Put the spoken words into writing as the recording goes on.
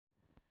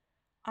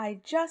I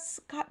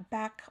just got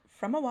back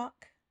from a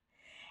walk,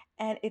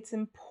 and it's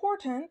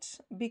important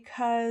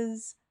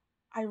because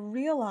I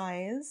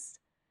realized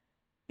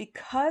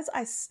because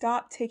I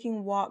stopped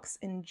taking walks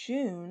in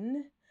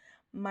June,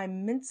 my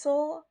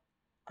mental,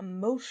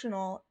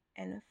 emotional,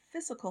 and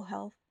physical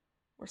health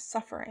were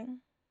suffering.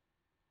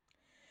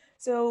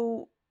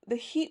 So the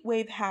heat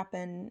wave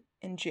happened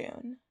in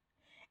June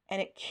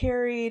and it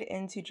carried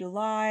into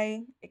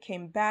July. It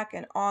came back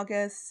in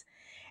August,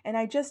 and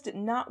I just did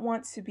not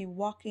want to be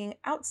walking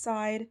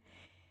outside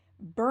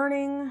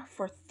burning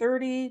for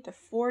 30 to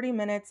 40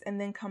 minutes and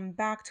then come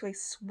back to a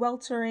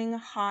sweltering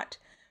hot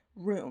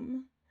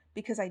room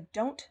because I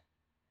don't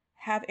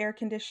have air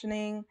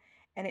conditioning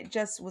and it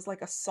just was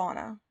like a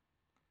sauna.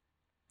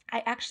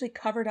 I actually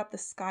covered up the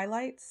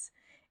skylights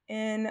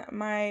in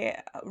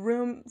my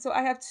room. So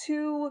I have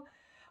two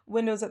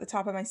windows at the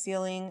top of my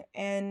ceiling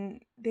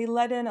and they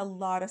let in a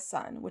lot of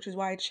sun, which is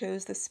why I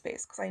chose this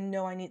space because I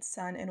know I need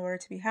sun in order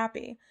to be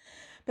happy.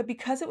 But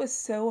because it was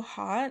so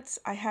hot,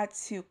 I had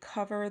to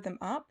cover them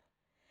up.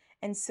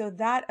 And so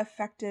that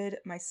affected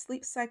my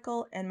sleep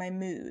cycle and my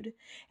mood.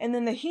 And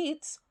then the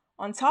heat,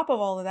 on top of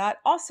all of that,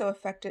 also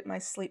affected my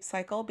sleep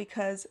cycle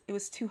because it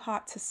was too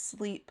hot to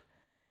sleep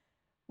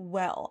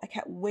well. I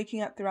kept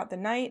waking up throughout the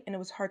night and it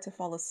was hard to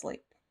fall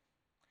asleep.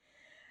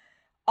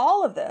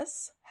 All of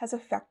this has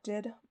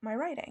affected my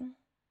writing.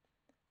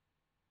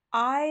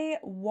 I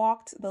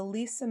walked the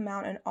least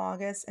amount in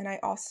August and I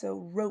also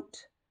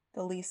wrote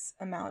the least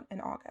amount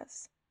in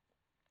August.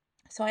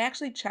 So I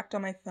actually checked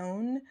on my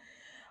phone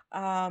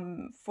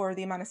for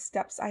the amount of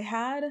steps I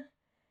had.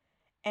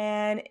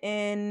 And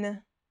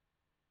in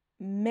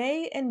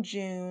May and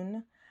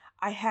June,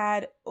 I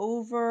had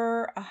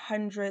over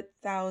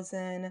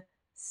 100,000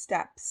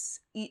 steps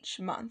each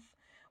month.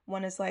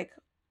 One is like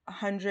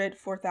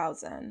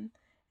 104,000.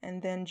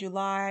 And then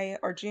July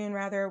or June,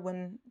 rather,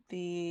 when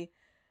the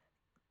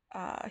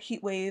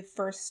heat wave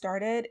first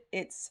started,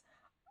 it's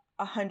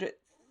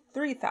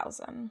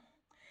 103,000.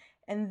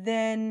 And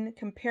then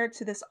compared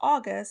to this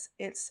August,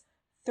 it's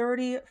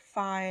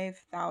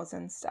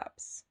 35,000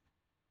 steps.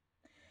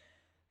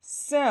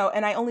 So,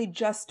 and I only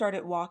just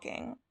started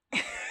walking,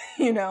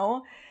 you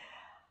know?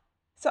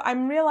 So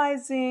I'm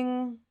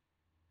realizing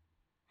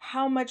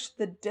how much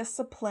the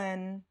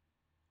discipline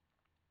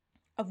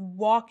of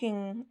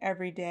walking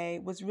every day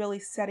was really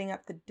setting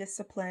up the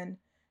discipline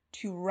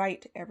to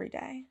write every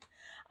day.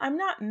 I'm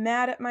not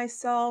mad at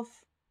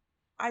myself.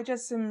 I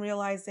just am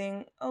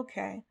realizing,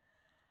 okay,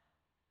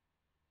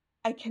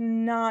 I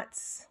cannot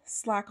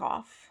slack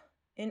off.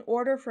 In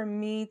order for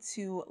me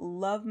to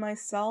love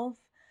myself,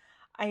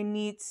 I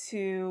need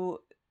to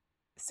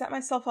set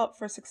myself up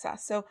for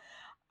success. So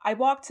I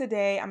walked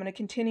today. I'm going to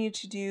continue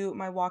to do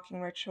my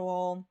walking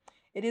ritual.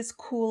 It is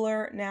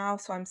cooler now,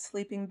 so I'm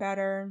sleeping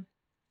better.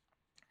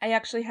 I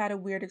actually had a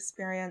weird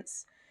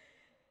experience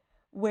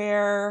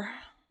where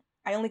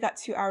I only got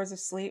 2 hours of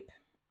sleep.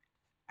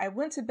 I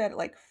went to bed at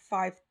like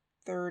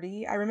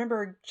 5:30. I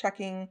remember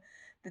checking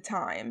the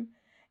time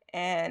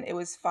and it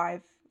was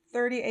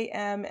 5:30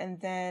 a.m. and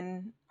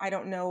then I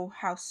don't know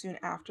how soon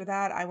after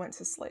that I went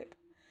to sleep.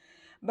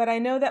 But I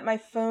know that my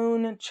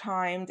phone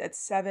chimed at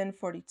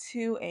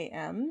 7:42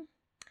 a.m.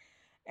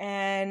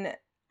 and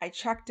I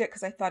checked it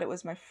because I thought it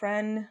was my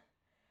friend,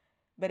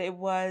 but it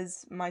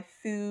was my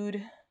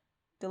food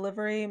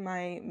delivery,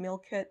 my meal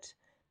kit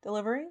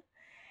delivery.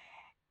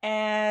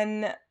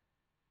 And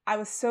I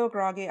was so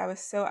groggy. I was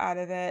so out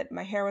of it.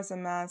 My hair was a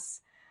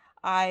mess.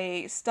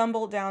 I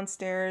stumbled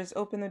downstairs,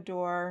 opened the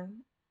door.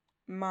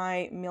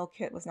 My meal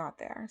kit was not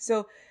there.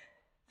 So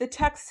the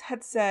text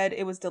had said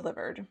it was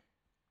delivered,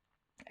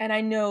 and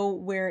I know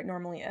where it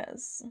normally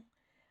is.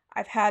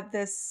 I've had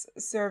this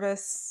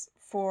service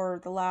for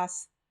the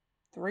last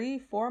 3,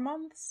 4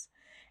 months,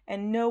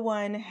 and no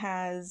one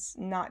has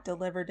not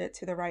delivered it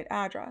to the right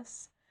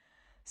address.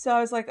 So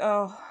I was like,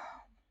 oh,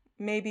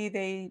 maybe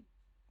they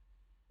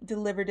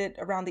delivered it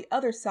around the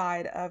other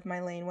side of my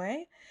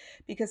laneway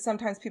because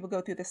sometimes people go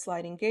through the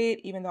sliding gate,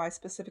 even though I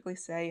specifically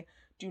say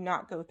do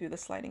not go through the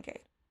sliding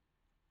gate.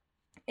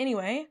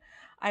 Anyway,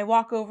 I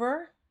walk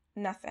over,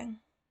 nothing.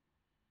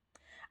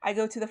 I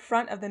go to the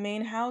front of the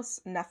main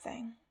house,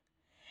 nothing.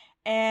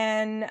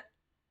 And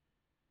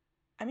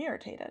I'm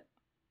irritated.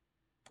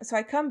 So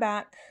I come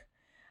back,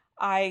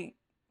 I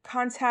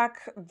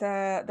contact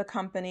the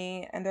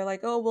company and they're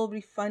like, "Oh, we'll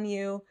refund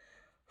you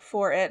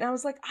for it." And I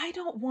was like, "I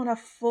don't want a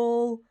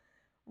full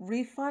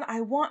refund.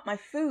 I want my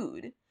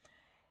food."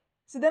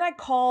 So then I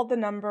called the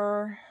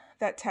number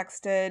that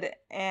texted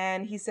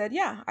and he said,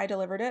 "Yeah, I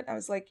delivered it." I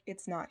was like,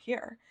 "It's not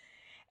here."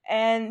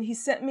 And he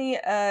sent me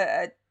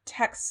a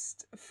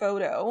text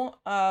photo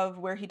of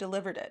where he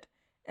delivered it.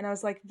 And I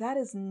was like, "That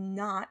is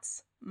not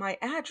my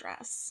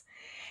address."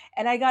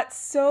 And I got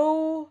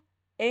so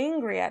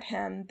angry at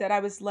him that I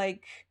was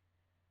like,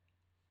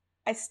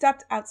 I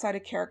stepped outside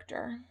of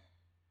character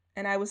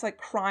and I was like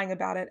crying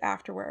about it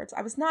afterwards.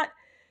 I was not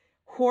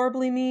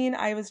horribly mean.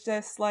 I was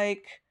just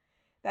like,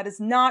 that is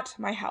not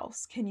my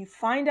house. Can you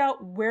find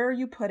out where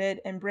you put it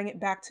and bring it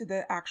back to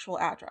the actual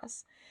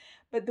address?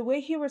 But the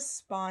way he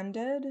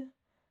responded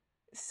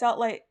felt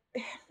like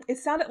it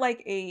sounded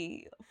like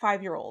a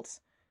 5-year-old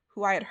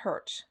who I had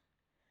hurt.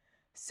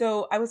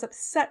 So I was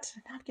upset.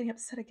 Now I'm getting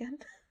upset again.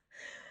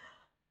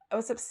 I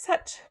was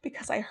upset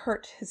because I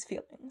hurt his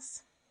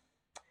feelings.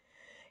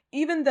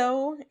 Even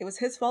though it was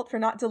his fault for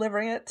not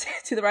delivering it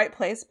to the right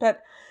place,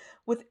 but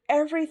with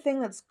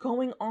everything that's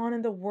going on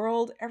in the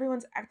world,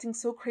 everyone's acting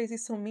so crazy,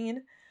 so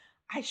mean,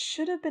 I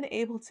should have been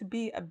able to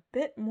be a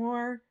bit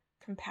more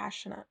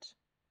compassionate.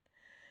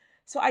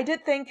 So I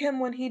did thank him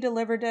when he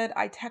delivered it.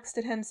 I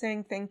texted him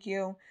saying thank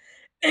you.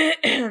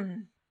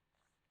 But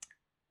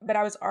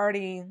I had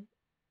already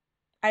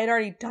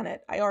done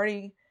it. I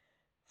already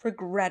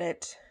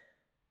regretted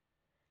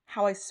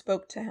how I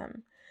spoke to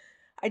him.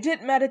 I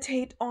did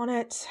meditate on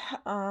it.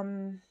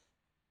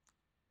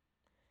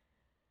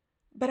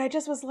 But I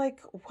just was like,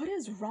 what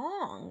is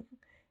wrong?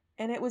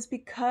 And it was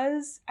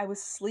because I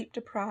was sleep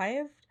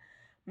deprived.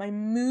 My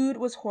mood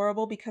was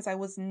horrible because I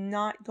was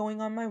not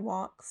going on my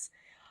walks.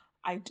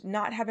 I did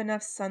not have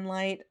enough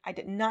sunlight. I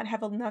did not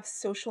have enough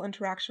social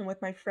interaction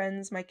with my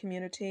friends, my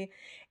community.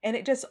 And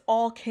it just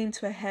all came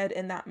to a head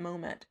in that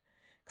moment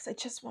because I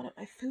just wanted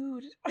my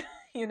food,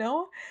 you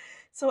know?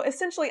 So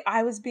essentially,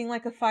 I was being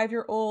like a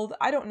 5-year-old.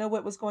 I don't know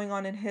what was going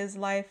on in his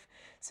life.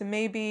 So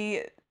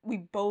maybe we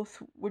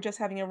both were just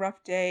having a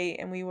rough day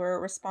and we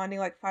were responding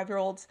like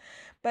 5-year-olds.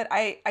 But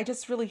I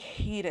just really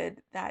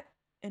hated that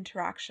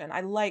interaction.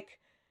 I like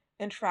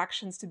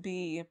interactions to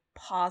be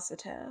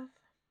positive.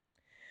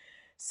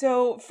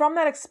 So from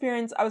that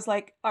experience, I was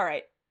like, all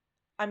right,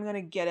 I'm going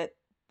to get it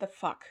the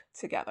fuck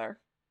together.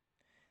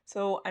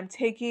 So I'm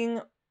taking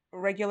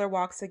regular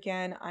walks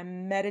again.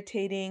 I'm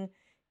meditating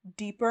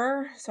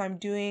deeper. So I'm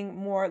doing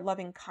more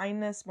loving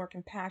kindness, more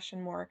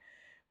compassion, more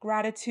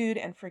gratitude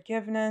and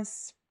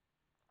forgiveness.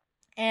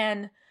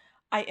 And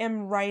I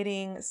am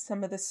writing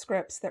some of the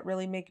scripts that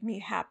really make me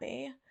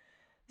happy.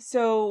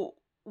 So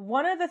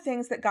one of the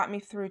things that got me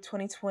through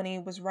 2020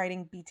 was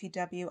writing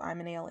BTW,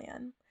 I'm an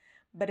Alien.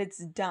 But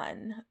it's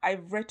done.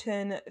 I've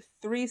written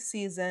 3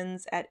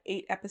 seasons at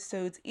 8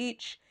 episodes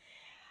each.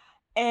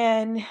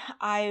 And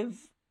I've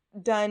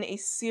done a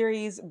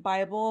series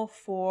Bible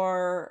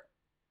for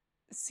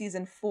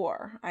season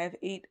 4. I have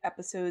 8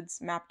 episodes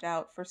mapped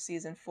out for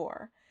season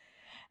 4.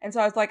 And so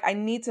I was like, I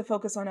need to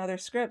focus on other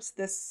scripts.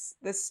 This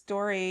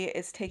story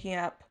is taking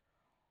up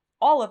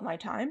all of my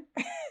time.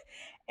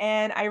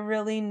 And I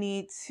really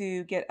need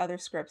to get other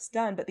scripts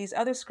done. But these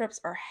other scripts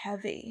are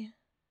heavy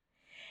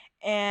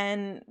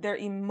and they're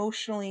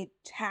emotionally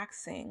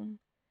taxing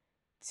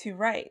to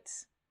write.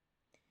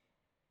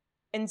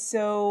 And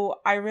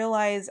so I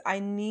realized I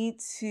need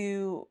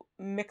to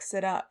mix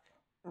it up,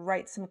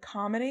 write some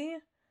comedy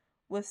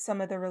with some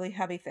of the really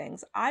heavy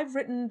things. I've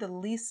written the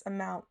least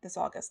amount this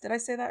August. Did I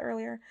say that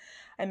earlier?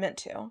 I meant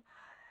to.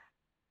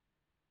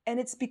 And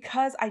it's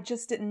because I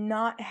just did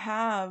not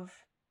have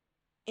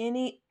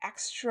any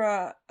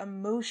extra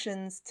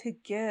emotions to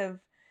give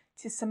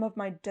to some of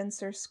my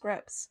denser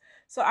scripts.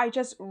 So I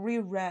just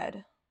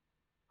reread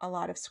a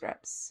lot of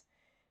scripts.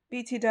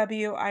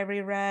 BTW, I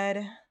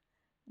reread.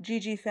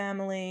 GG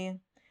Family.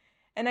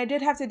 And I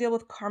did have to deal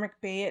with Karmic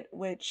Bait,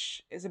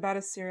 which is about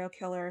a serial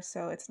killer,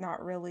 so it's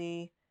not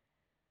really...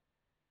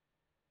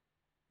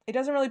 It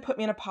doesn't really put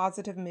me in a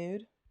positive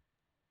mood,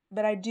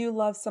 but I do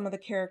love some of the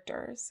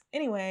characters.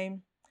 Anyway,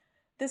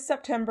 this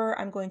September,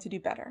 I'm going to do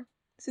better.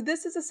 So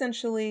this is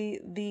essentially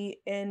the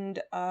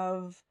end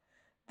of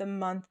the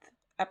month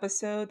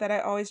episode that I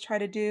always try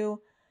to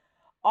do.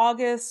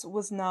 August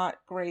was not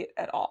great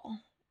at all.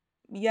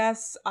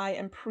 Yes, I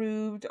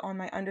improved on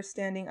my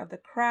understanding of the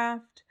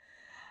craft.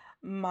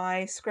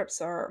 My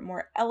scripts are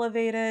more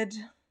elevated.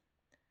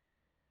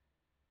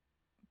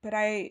 But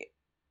I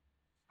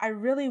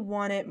really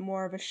wanted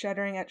more of a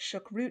Shuddering at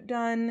Shook Root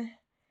done.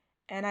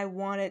 And I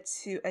wanted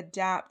to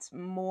adapt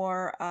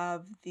more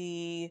of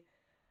the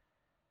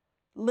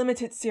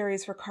limited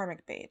series for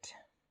Karmic Bait.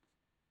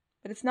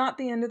 But it's not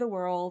the end of the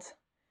world.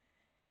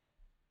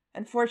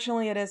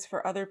 Unfortunately, it is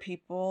for other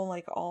people,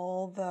 like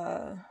all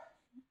the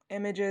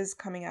images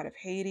coming out of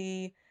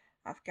Haiti,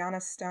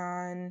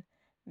 Afghanistan,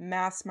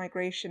 mass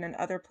migration in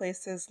other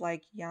places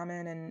like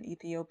Yemen and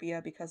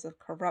Ethiopia because of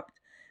corrupt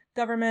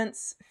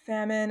governments,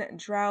 famine,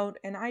 drought,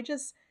 and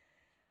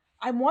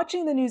I'm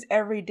watching the news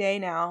every day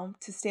now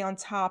to stay on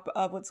top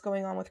of what's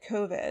going on with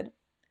COVID.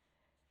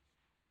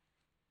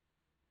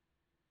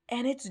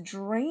 And it's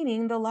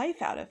draining the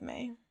life out of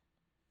me.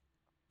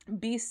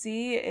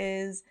 BC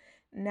is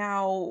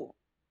now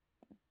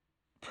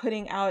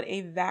putting out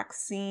a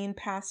vaccine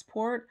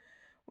passport,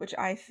 which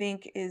I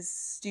think is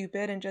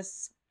stupid and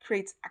just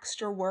creates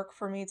extra work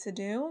for me to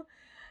do.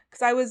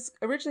 Because I was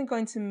originally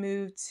going to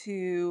move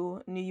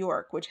to New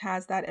York, which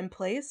has that in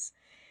place.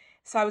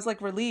 So I was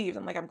like relieved.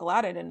 I'm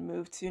glad I didn't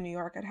move to New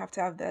York. I'd have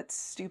to have that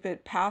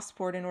stupid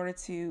passport in order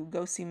to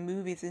go see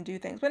movies and do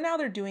things. But now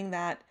they're doing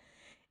that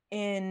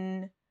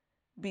in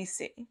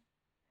BC.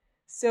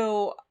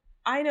 So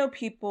I know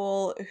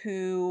people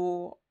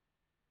who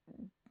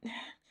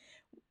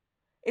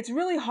it's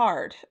really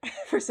hard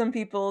for some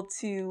people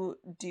to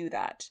do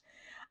that.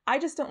 I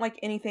just don't like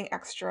anything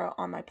extra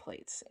on my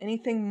plate,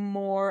 anything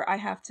more I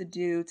have to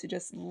do to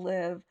just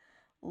live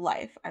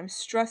life. I'm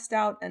stressed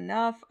out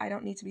enough. I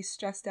don't need to be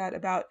stressed out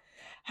about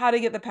how to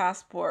get the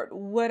passport,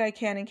 what I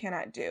can and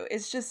cannot do.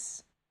 It's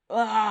just,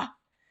 ah,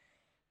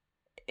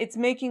 it's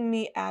making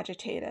me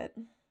agitated.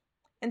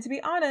 And to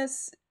be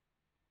honest,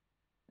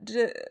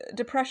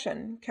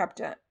 depression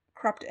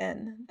crept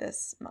in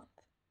this month.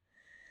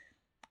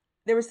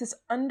 There was this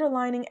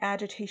underlining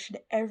agitation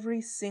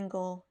every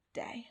single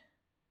day.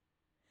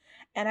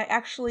 And I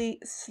actually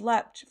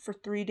slept for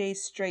 3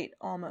 days straight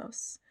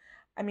almost.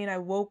 I mean, I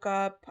woke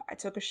up, I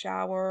took a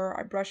shower,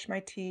 I brushed my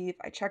teeth,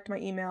 I checked my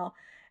email,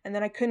 and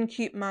then I couldn't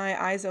keep my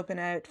eyes open.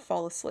 I'd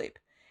fall asleep.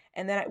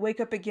 And then I'd wake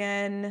up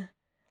again.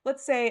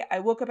 Let's say I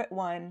woke up at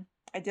 1,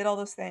 I did all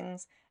those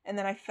things, and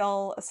then I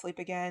fell asleep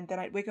again. Then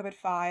I'd wake up at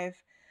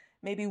 5,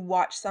 maybe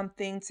watch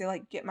something to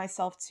like get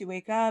myself to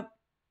wake up,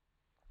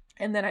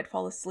 and then I'd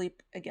fall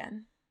asleep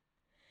again.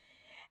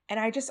 And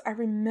I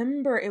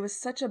remember it was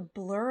such a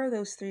blur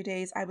those 3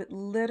 days. I would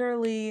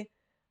literally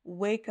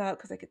wake up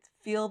because I could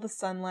feel the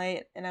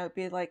sunlight and I would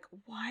be like,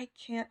 why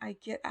can't I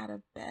get out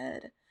of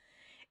bed?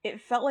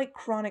 It felt like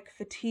chronic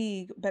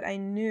fatigue, but I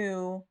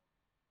knew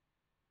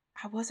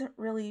I wasn't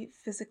really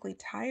physically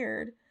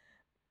tired.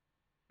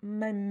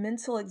 My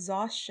mental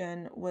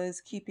exhaustion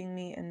was keeping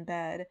me in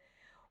bed,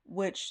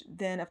 which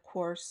then, of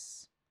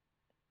course,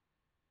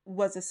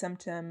 was a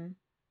symptom,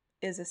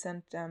 is a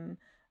symptom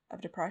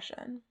of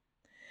depression.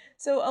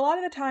 So, a lot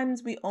of the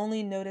times we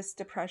only notice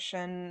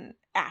depression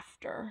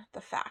after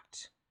the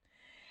fact.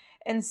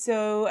 And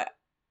so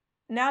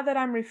now that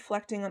I'm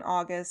reflecting on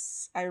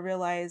August, I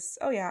realize,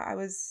 oh yeah, I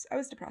was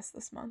depressed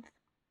this month.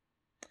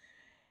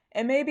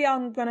 And maybe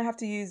I'm going to have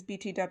to use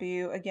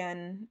BTW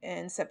again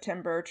in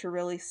September to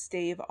really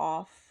stave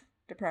off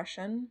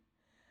depression.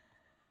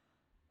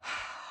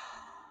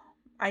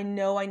 I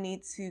know I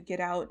need to get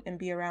out and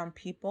be around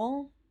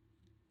people.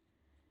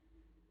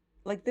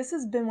 Like, this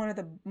has been one of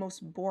the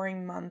most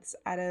boring months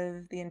out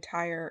of the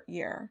entire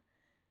year.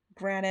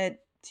 Granted,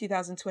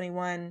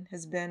 2021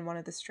 has been one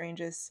of the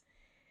strangest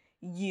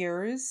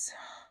years,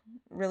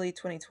 really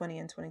 2020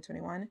 and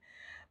 2021.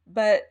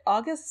 But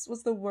August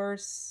was the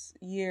worst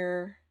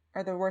year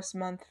or the worst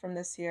month from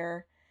this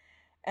year.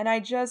 And I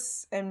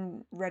just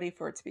am ready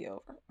for it to be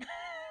over.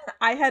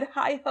 I had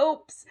high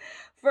hopes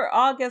for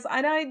August,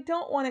 and I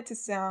don't want it to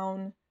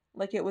sound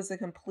like it was a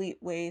complete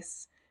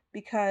waste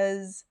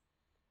because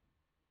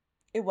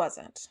it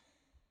wasn't.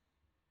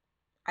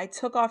 I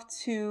took off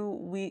 2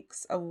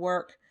 weeks of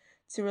work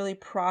to really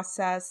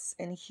process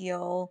and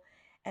heal.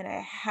 And I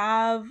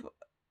have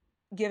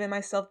given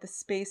myself the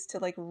space to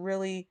like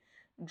really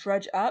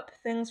drudge up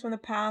things from the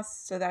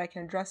past so that I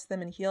can address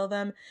them and heal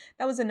them.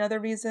 That was another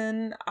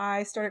reason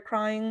I started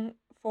crying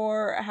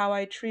for how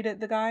I treated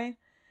the guy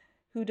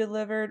who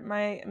delivered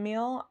my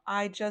meal.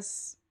 I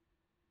just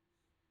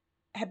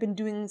have been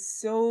doing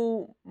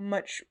so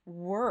much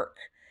work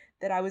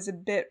that I was a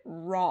bit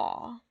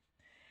raw.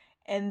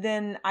 And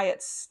then I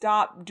had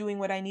stopped doing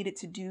what I needed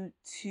to do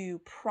to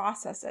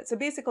process it. So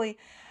basically,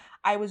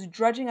 I was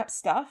drudging up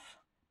stuff,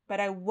 but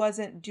I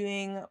wasn't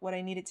doing what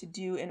I needed to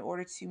do in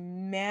order to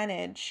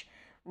manage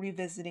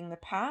revisiting the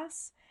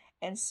past.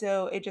 And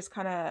so it just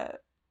kind of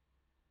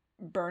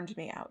burned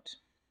me out.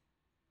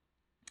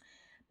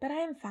 But I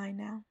am fine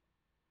now.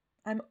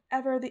 I'm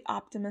ever the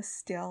optimist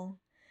still.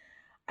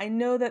 I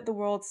know that the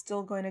world's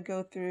still going to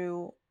go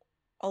through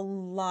a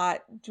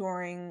lot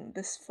during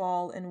this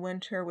fall and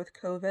winter with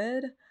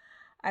COVID.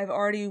 I've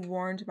already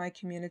warned my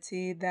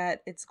community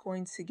that it's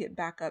going to get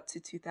back up to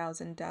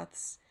 2,000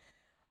 deaths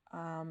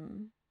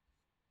um,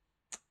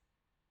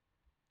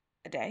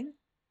 a day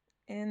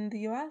in the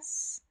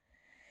US.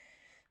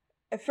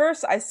 At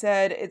first, I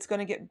said it's going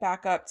to get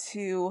back up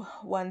to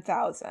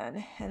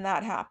 1,000, and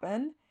that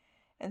happened.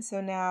 And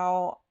so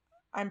now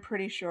I'm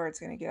pretty sure it's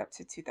going to get up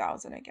to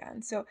 2,000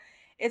 again. So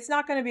it's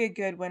not going to be a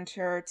good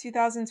winter.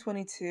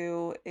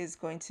 2022 is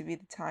going to be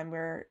the time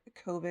where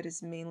COVID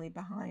is mainly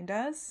behind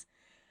us.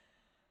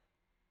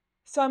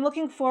 So I'm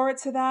looking forward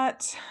to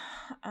that.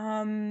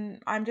 I'm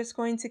just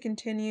going to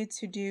continue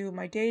to do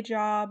my day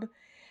job,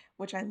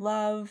 which I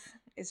love.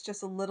 It's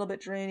just a little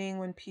bit draining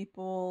when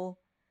people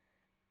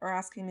are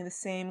asking me the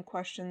same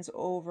questions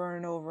over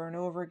and over and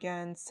over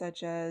again,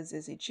 such as,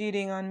 is he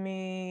cheating on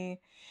me?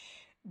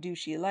 Do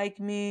she like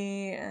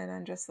me? And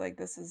I'm just like,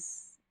 this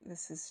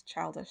is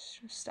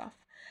childish stuff.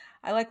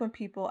 I like when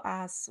people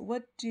ask,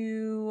 what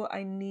do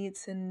I need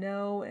to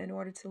know in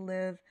order to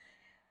live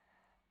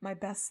my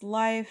best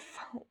life?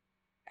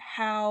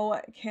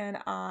 How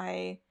can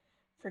I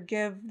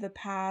forgive the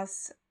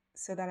past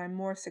so that I'm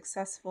more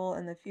successful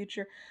in the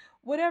future?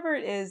 Whatever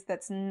it is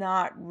that's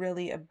not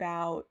really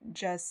about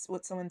just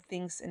what someone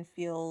thinks and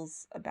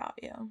feels about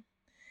you.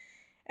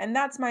 And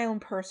that's my own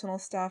personal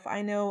stuff.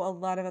 I know a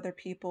lot of other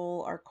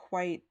people are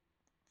quite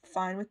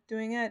fine with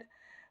doing it,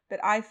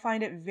 but I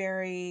find it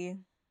very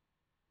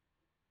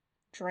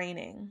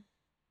draining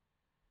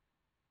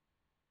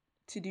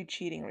to do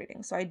cheating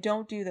readings. So I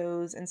don't do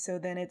those. And so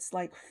then it's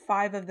like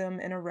 5 of them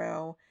in a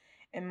row.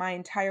 And my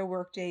entire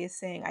workday is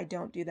saying, I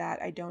don't do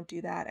that, I don't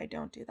do that, I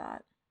don't do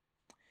that.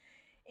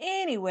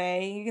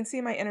 Anyway, you can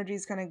see my energy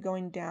is kind of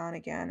going down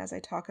again as I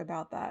talk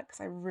about that because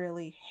I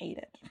really hate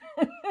it.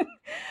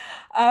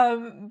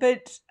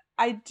 But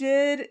I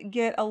did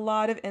get a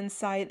lot of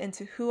insight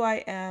into who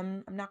I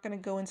am. I'm not going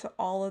to go into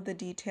all of the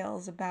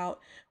details about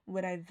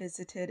what I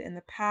visited in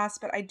the past,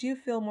 but I do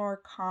feel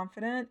more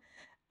confident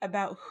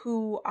about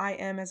who I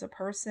am as a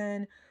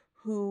person,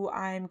 who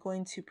I'm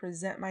going to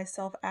present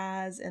myself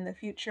as in the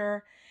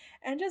future,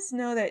 and just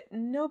know that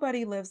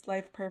nobody lives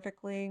life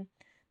perfectly.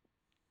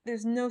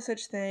 There's no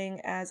such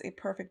thing as a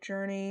perfect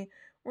journey.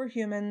 We're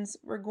humans.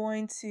 We're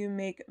going to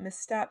make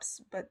missteps,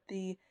 but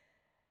the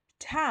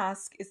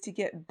task is to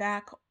get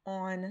back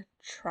on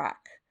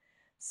track.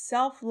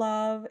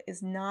 Self-love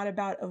is not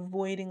about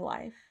avoiding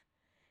life.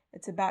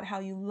 It's about how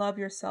you love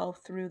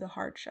yourself through the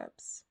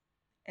hardships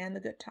and the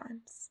good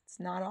times. It's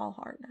not all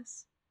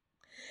hardness.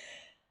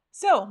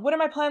 So, what are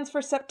my plans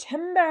for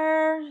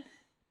September?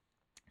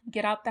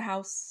 Get out the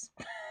house.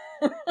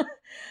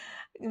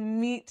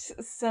 Meet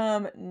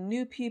some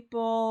new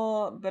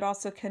people, but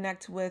also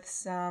connect with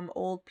some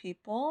old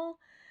people.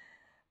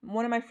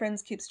 One of my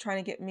friends keeps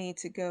trying to get me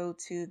to go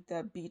to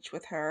the beach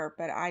with her,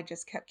 but I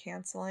just kept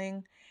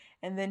canceling.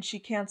 And then she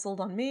canceled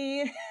on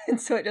me,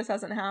 and so it just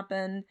hasn't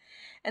happened.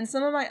 And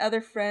some of my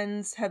other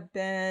friends have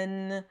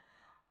been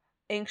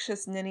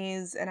anxious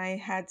ninnies, and I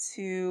had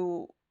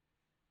to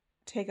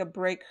take a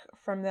break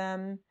from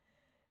them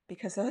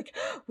because they're like,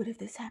 what if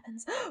this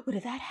happens? What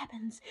if that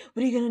happens?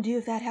 What are you going to do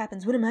if that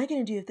happens? What am I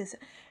going to do if this?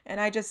 And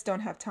I just don't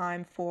have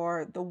time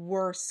for the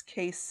worst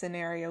case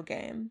scenario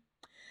game.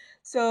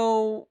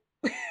 So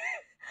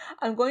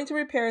I'm going to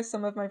repair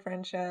some of my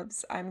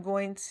friendships. I'm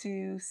going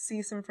to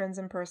see some friends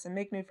in person,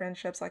 make new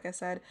friendships, like I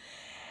said.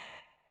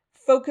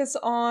 Focus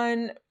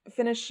on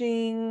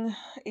finishing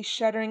a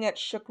Shuddering at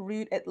Shook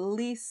Root at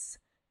least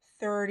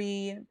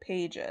 30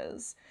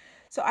 pages.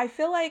 So I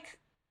feel like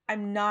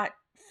I'm not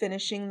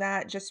finishing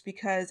that just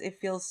because it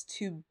feels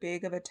too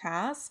big of a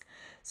task.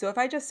 So if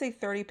I just say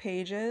 30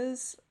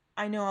 pages,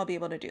 I know I'll be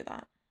able to do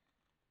that.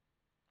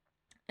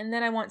 And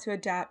then I want to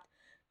adapt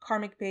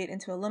Karmic Bait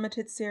into a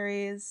limited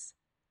series.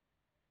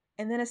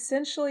 And then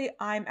essentially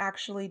I'm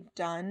actually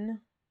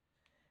done.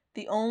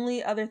 The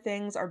only other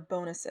things are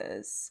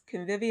bonuses.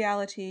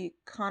 Conviviality,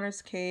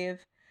 Connor's Cave,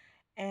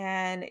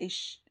 and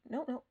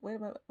wait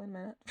a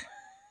minute.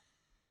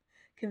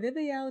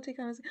 Conviviality,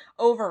 Connor's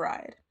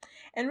Override.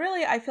 And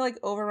really, I feel like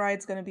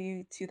Override's going to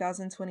be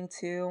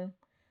 2022.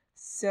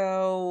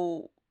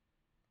 So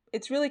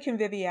it's really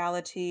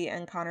Conviviality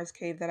and Connor's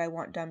Cave that I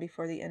want done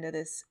before the end of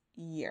this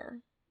year.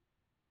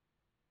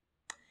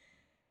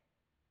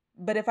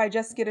 But if I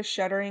just get a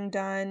Shuddering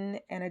done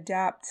and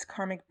adapt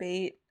Karmic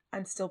Bait,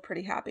 I'm still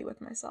pretty happy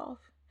with myself.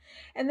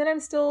 And then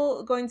I'm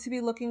still going to be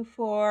looking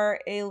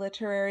for a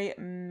literary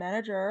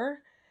manager.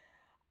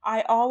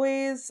 I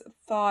always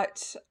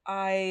thought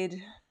I'd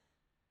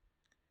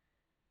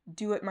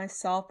do it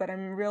myself, but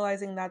I'm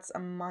realizing that's a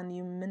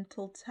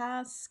monumental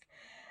task.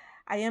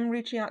 I am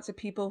reaching out to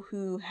people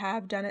who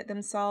have done it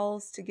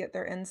themselves to get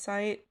their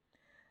insight.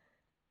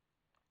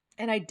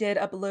 And I did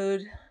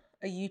upload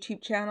a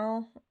YouTube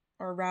channel,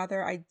 or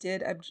rather, I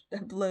did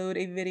upload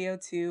a video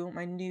to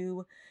my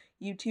new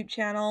YouTube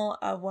channel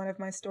of one of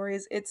my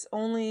stories. It's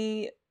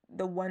only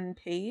the one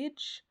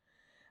page,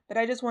 but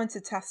I just wanted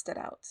to test it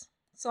out.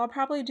 So I'll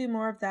probably do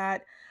more of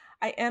that.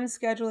 I am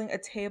scheduling a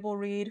table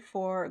read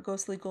for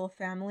Ghostly Ghoul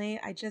Family.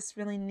 I just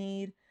really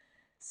need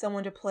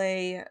someone to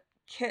play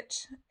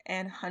Kit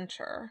and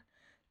Hunter.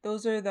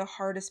 Those are the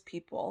hardest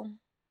people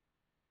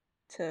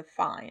to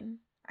find.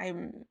 I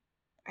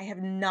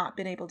have not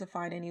been able to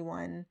find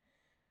anyone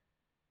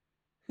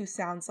who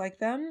sounds like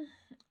them.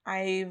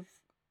 I've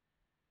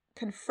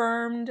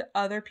confirmed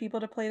other people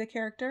to play the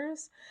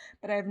characters,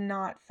 but I have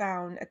not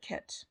found a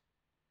Kit.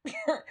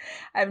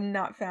 I have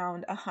not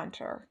found a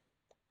Hunter,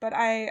 but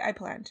I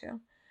plan to.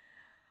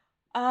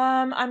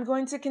 I'm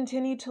going to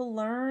continue to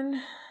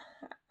learn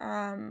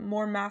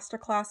more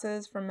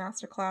masterclasses from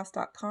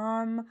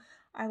masterclass.com.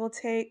 I will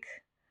take.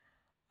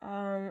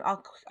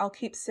 I'll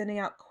keep sending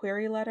out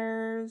query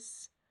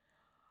letters.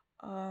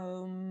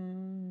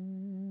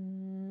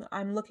 I'm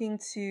looking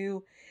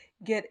to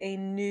get a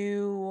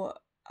new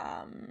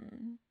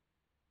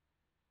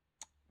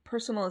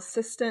personal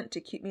assistant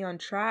to keep me on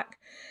track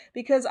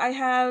because I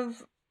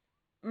have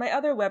my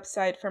other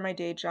website for my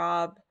day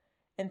job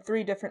and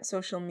 3 different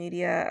social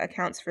media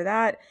accounts for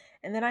that.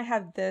 And then I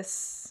have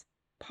this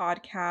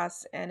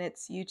podcast and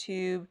it's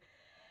YouTube,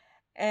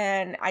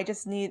 and I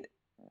just need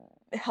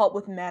help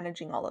with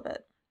managing all of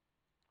it.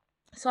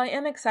 So I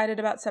am excited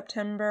about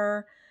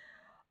September.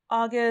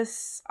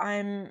 August,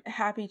 I'm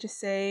happy to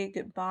say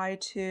goodbye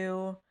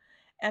to,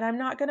 and I'm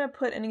not going to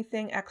put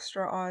anything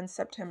extra on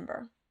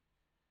September.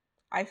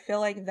 I feel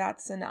like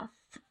that's enough.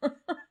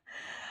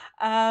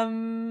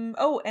 And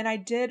I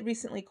did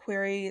recently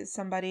query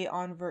somebody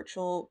on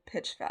Virtual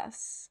Pitch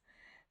Fest.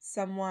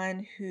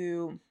 Someone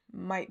who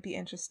might be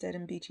interested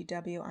in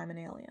BTW, I'm an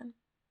Alien.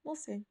 We'll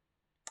see.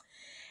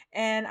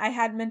 And I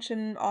had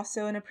mentioned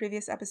also in a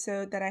previous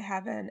episode that I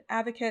have an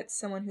advocate,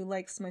 someone who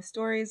likes my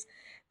stories,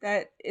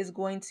 that is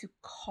going to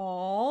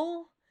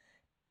call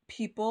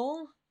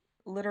people,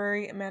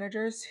 literary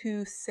managers,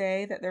 who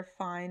say that they're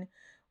fine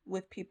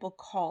with people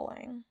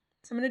calling.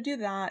 So I'm going to do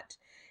that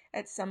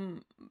at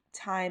some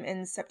time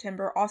in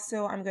September.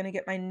 Also, I'm going to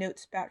get my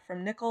notes back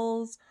from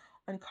Nichols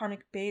on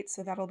karmic bait,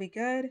 so that'll be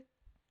good.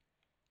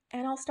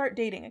 And I'll start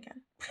dating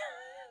again.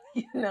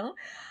 you know?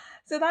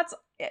 So that's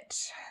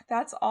it.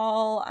 That's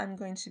all I'm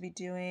going to be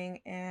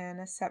doing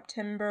in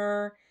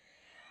September.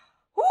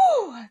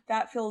 Whew,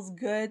 that feels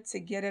good to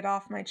get it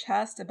off my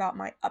chest about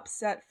my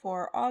upset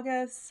for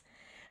August,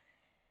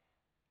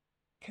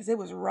 because it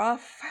was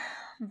rough,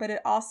 but it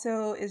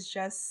also is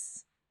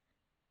just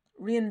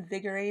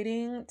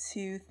reinvigorating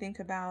to think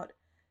about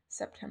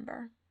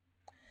September.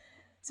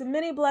 So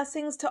many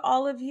blessings to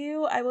all of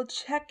you. I will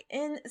check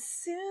in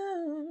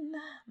soon.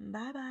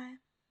 Bye-bye.